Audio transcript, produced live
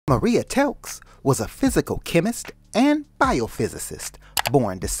Mária Telkes was a physical chemist and biophysicist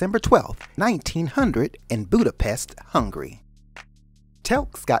born December 12, 1900 in Budapest, Hungary.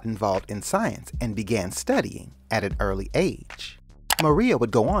 Telkes got involved in science and began studying at an early age. Mária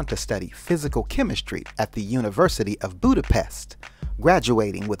would go on to study physical chemistry at the University of Budapest,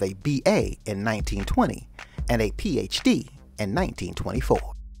 graduating with a BA in 1920 and a PhD in 1924.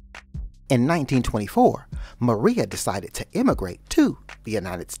 In 1924, Mária decided to immigrate to the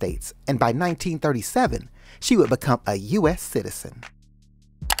United States, and by 1937, she would become a U.S. citizen.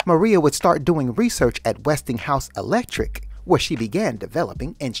 Mária would start doing research at Westinghouse Electric, where she began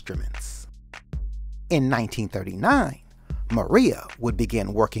developing instruments. In 1939, Mária would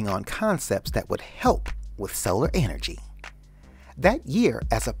begin working on concepts that would help with solar energy. That year,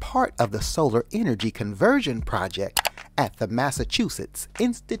 as a part of the solar energy conversion project at the Massachusetts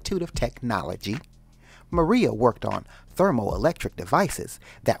Institute of Technology, Mária worked on thermoelectric devices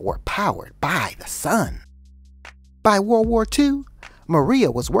that were powered by the sun. By World War II,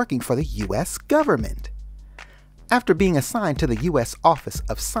 Mária was working for the U.S. government. After being assigned to the U.S. Office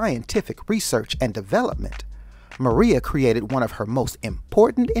of Scientific Research and Development, Mária created one of her most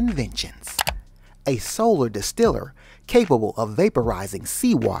important inventions, a solar distiller capable of vaporizing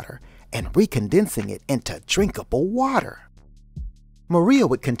seawater and recondensing it into drinkable water. Mária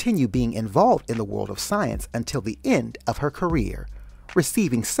would continue being involved in the world of science until the end of her career,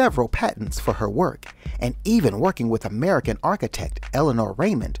 receiving several patents for her work, and even working with American architect Eleanor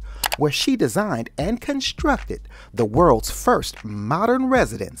Raymond, where she designed and constructed the world's first modern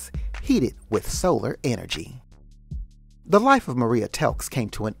residence heated with solar energy. The life of Mária Telkes came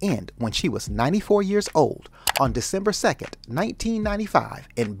to an end when she was 94 years old on December 2, 1995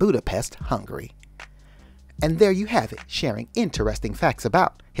 in Budapest, Hungary. And there you have it, sharing interesting facts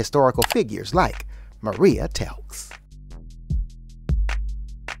about historical figures like Mária Telkes.